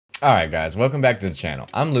Alright guys, welcome back to the channel.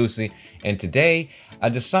 I'm Looseie, and today I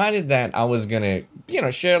decided that I was gonna,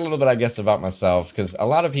 share a little bit, I guess, about myself, because a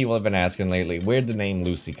lot of people have been asking lately, where'd the name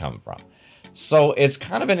Looseie come from? So it's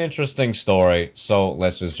kind of an interesting story, so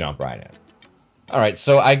let's just jump right in. Alright,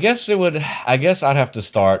 so I guess I'd have to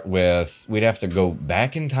start with, we'd have to go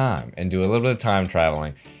back in time and do a little bit of time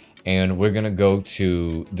traveling, and we're gonna go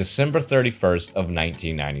to December 31st of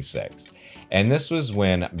 1996. And this was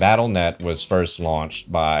when Battle.net was first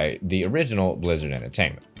launched by the original Blizzard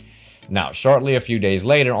Entertainment. Now, shortly a few days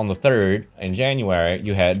later, on the 3rd, in January,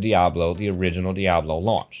 you had Diablo, the original Diablo,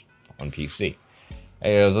 launched on PC.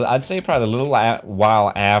 It was, I'd say, probably a little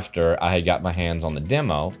while after I had got my hands on the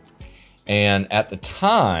demo. And at the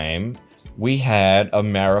time, we had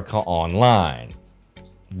America Online.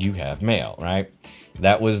 You have mail, right?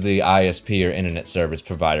 That was the ISP, or Internet Service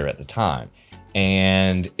Provider, at the time.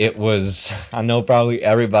 And it was, I know probably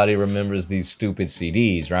everybody remembers these stupid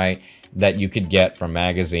CDs, right? That you could get from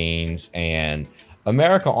magazines, and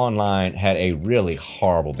America Online had a really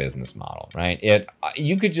horrible business model, right?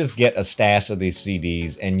 You could just get a stash of these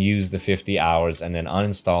CDs and use the 50 hours and then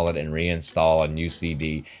uninstall it and reinstall a new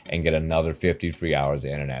CD and get another 50 free hours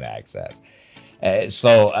of internet access.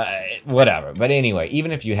 Whatever. But anyway,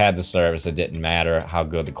 even if you had the service, it didn't matter how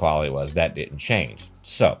good the quality was. That didn't change.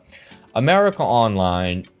 So America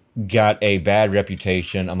Online got a bad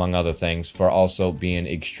reputation, among other things, for also being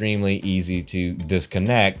extremely easy to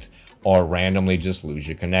disconnect or randomly just lose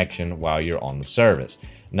your connection while you're on the service.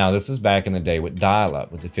 Now, this is back in the day with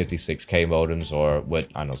dial-up, with the 56K modems, or what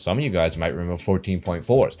I know some of you guys might remember,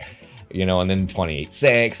 14.4s, and then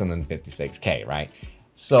 28.6, and then 56K, right?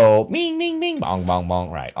 So, bing, bing, bing, bong, bong,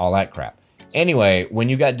 bong, right, all that crap. Anyway, when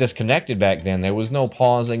you got disconnected back then, there was no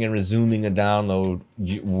pausing and resuming a download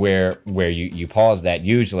where you paused that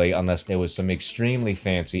usually, unless there was some extremely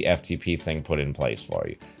fancy FTP thing put in place for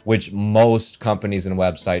you, which most companies and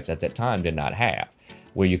websites at that time did not have,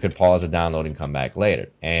 where you could pause a download and come back later.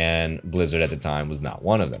 And Blizzard at the time was not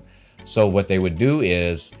one of them. So what they would do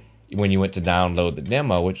is, when you went to download the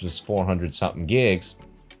demo, which was 400 something gigs,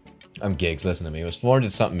 listen to me, it was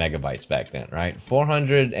 400 something megabytes back then, right?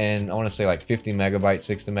 400 and I want to say like 50 megabytes,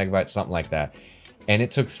 60 megabytes, something like that. And it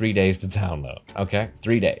took 3 days to download, okay?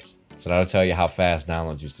 3 days. So that'll tell you how fast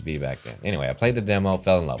downloads used to be back then. Anyway, I played the demo,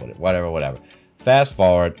 fell in love with it, whatever. Fast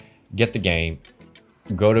forward, get the game,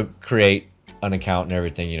 go to create an account and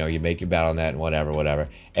everything, you make your Battle.net and whatever.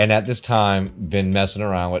 And at this time, been messing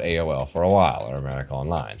around with AOL for a while, or America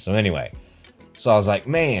Online. So anyway, so I was like,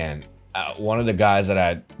 man, one of the guys that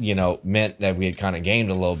I, meant that we had kind of gamed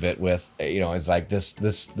a little bit with, is like, this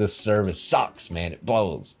service sucks, man. It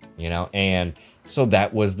blows, and so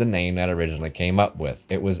that was the name that originally came up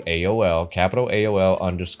with. It was AOL, capital AOL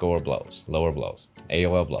underscore blows, lower blows,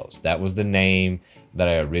 AOL blows. That was the name that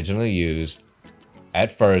I originally used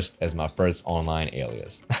at first as my first online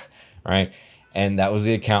alias, right? And that was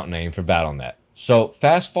the account name for Battle.net. So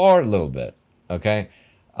fast forward a little bit, okay?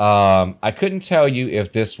 I couldn't tell you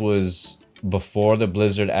if this was before the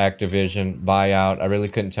Blizzard Activision buyout. I really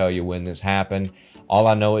couldn't tell you when this happened. All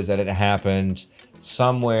I know is that it happened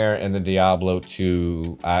somewhere in the Diablo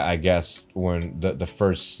 2, I guess, when the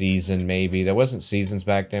first season, maybe. There wasn't seasons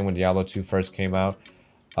back then when Diablo 2 first came out.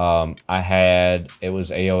 It was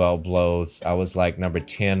AOL blows. I was like number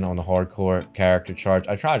 10 on the hardcore character charts.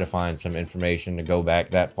 I tried to find some information to go back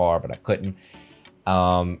that far, but I couldn't.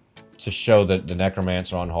 To show that the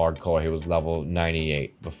Necromancer on hardcore, he was level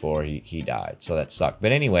 98 before he died, so that sucked.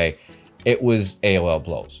 But anyway, it was AOL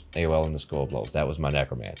blows, AOL underscore blows. That was my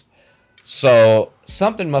Necromancer. So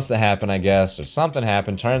something must have happened, I guess, or something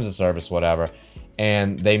happened, terms of service, whatever,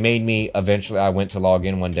 and they made me, eventually I went to log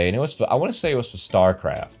in one day, and it was for, I want to say it was for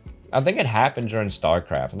StarCraft. I think it happened during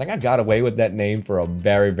StarCraft. I think I got away with that name for a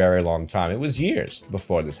very, very long time. It was years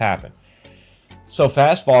before this happened. So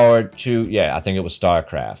fast forward to, I think it was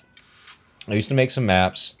StarCraft. I used to make some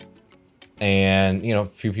maps, and, a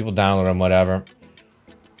few people download them, whatever.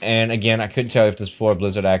 And again, I couldn't tell if this was before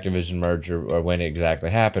Blizzard Activision merger or when it exactly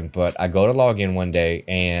happened, but I go to log in one day,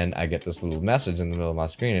 and I get this little message in the middle of my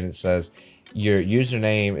screen, and it says, your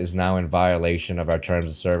username is now in violation of our terms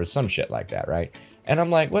of service, some shit like that, right? And I'm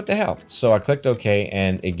like, what the hell? So I clicked OK,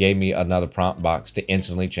 and it gave me another prompt box to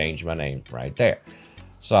instantly change my name right there.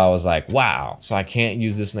 So I was like, wow, so I can't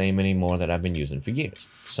use this name anymore that I've been using for years.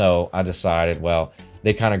 So I decided, well,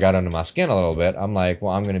 they kind of got under my skin a little bit. I'm like,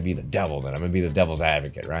 well, I'm going to be the devil then. I'm going to be the devil's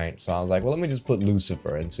advocate, right? So I was like, well, let me just put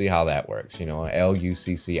Lucifer and see how that works.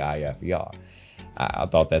 L-U-C-C-I-F-E-R. I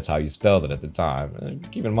thought that's how you spelled it at the time.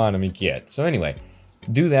 Keep in mind, I'm a kid. So anyway,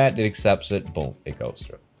 do that, it accepts it, boom, it goes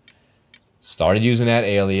through. Started using that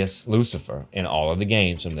alias Lucifer in all of the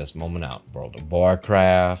games from this moment out. World of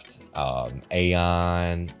Warcraft,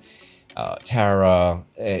 Aeon, Terra,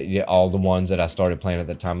 yeah, all the ones that I started playing at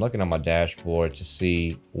the time. Looking at my dashboard to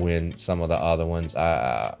see when some of the other ones,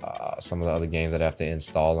 some of the other games I'd have to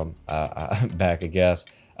install them back, I guess.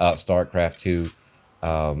 StarCraft 2,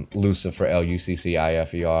 Lucifer,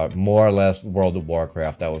 Lucifer, more or less World of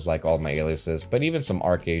Warcraft. That was like all my aliases. But even some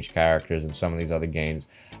arcade characters and some of these other games,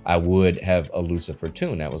 I would have a Lucifer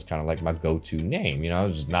tune. That was kind of like my go-to name. You know, I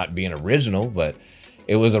was just not being original, but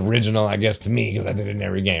it was original, I guess, to me, because I did it in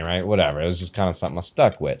every game, right? Whatever. It was just kind of something I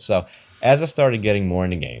stuck with. So as I started getting more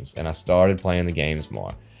into games, and I started playing the games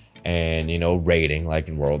more, and, you know, raiding, like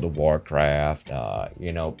in World of Warcraft,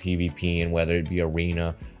 you know, PvP, and whether it be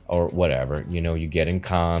arena or whatever, you know, you get in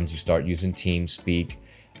comms, you start using TeamSpeak,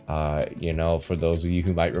 you know, for those of you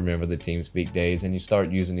who might remember the TeamSpeak days, and you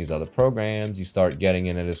start using these other programs, you start getting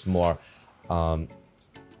into this more, you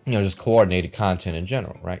know, just coordinated content in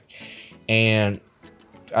general, right? And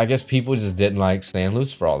I guess people just didn't like saying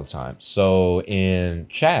Lucifer all the time. So in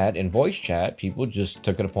chat, in voice chat, people just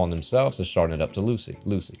took it upon themselves to shorten it up to Lucy,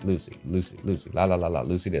 Lucy, Lucy, Lucy, Lucy, la la la la,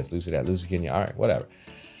 Lucy this, Lucy that, Lucy Kenya, all right, whatever.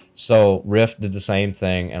 So Rift did the same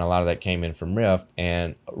thing, and a lot of that came in from Rift.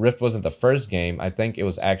 And Rift wasn't the first game. I think it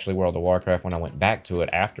was actually World of Warcraft when I went back to it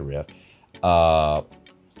after Rift,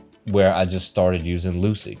 where I just started using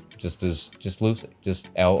Looseie, just Looseie,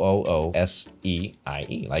 just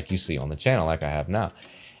Looseie, like you see on the channel, like I have now.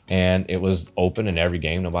 And it was open in every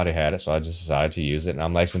game. Nobody had it, so I just decided to use it. And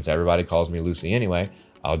I'm like, since everybody calls me Looseie anyway,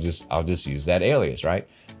 I'll just use that alias, right?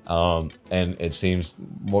 And it seems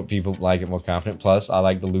more people like it more confident. Plus, I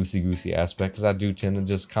like the loosey-goosey aspect because I do tend to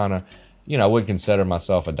just kind of, you know, I wouldn't consider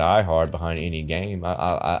myself a diehard behind any game.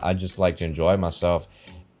 I just like to enjoy myself.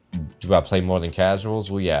 Do I play more than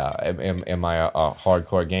casuals? Well, yeah. Am I a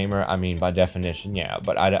hardcore gamer? I mean, by definition, yeah.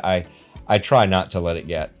 But I try not to let it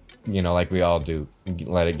get, you know, like we all do,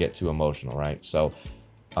 let it get too emotional, right? So,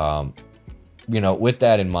 you know, with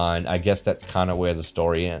that in mind, I guess that's kind of where the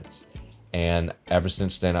story ends. And ever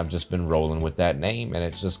since then, I've just been rolling with that name, and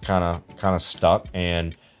it's just kind of stuck.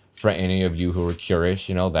 And for any of you who are curious,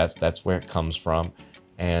 you know, that's where it comes from.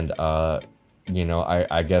 And you know,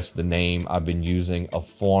 I guess the name, I've been using a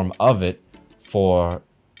form of it for,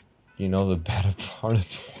 you know, the better part of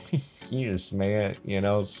 20 years, man. You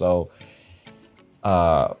know, so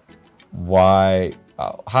why?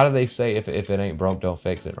 How do they say if it ain't broke, don't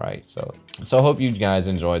fix it, right? So I hope you guys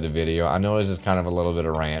enjoyed the video. I know this is kind of a little bit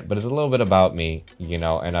of rant, but it's a little bit about me, you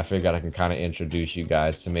know, and I figured I can kind of introduce you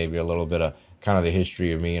guys to maybe a little bit of kind of the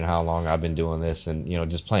history of me and how long I've been doing this, and, you know,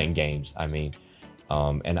 just playing games. I mean,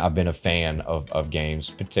 and I've been a fan of games,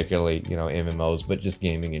 particularly, you know, MMOs, but just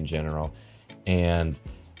gaming in general. And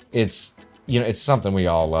it's, you know, it's something we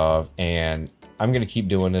all love, and I'm going to keep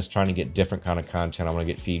doing this, trying to get different kind of content. I want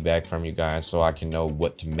to get feedback from you guys so I can know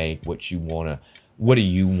what to make, what do you want to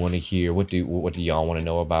hear, what do y'all want to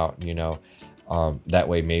know about, you know. That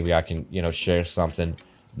way maybe I can, you know, share something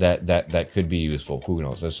that could be useful. Who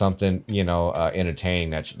knows? There's something, you know, entertaining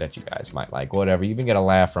that you guys might like, whatever. You even get a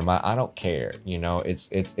laugh from, I don't care, you know.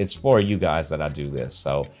 It's for you guys that I do this.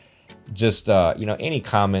 So just you know, any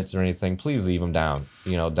comments or anything, please leave them down,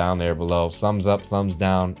 you know, down there below. Thumbs up, thumbs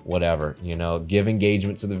down, whatever, you know. Give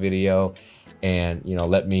engagement to the video, and, you know,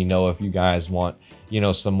 let me know if you guys want, you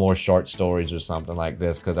know, some more short stories or something like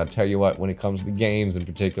this, because I tell you what, when it comes to games, in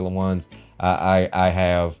particular ones, I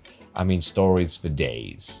have, I mean, stories for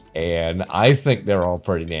days, and I think they're all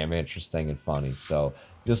pretty damn interesting and funny. So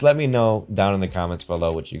just let me know down in the comments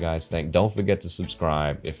below what you guys think. Don't forget to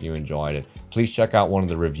subscribe if you enjoyed it. Please check out one of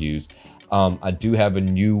the reviews. I do have a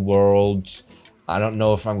new world. I don't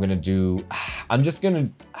know if I'm going to do...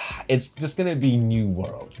 It's just going to be New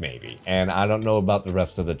World, maybe. And I don't know about the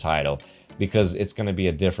rest of the title, because it's going to be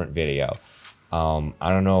a different video. I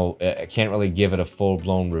don't know. I can't really give it a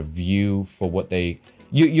full-blown review for what they...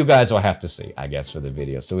 You guys will have to see, I guess, for the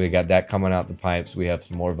video. So we got that coming out the pipes. We have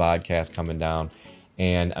some more vodcasts coming down.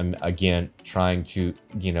 And I'm, again, trying to,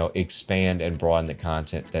 you know, expand and broaden the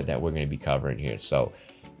content that we're going to be covering here. So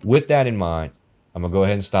with that in mind, I'm going to go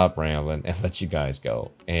ahead and stop rambling and let you guys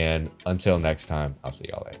go. And until next time, I'll see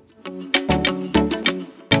y'all later.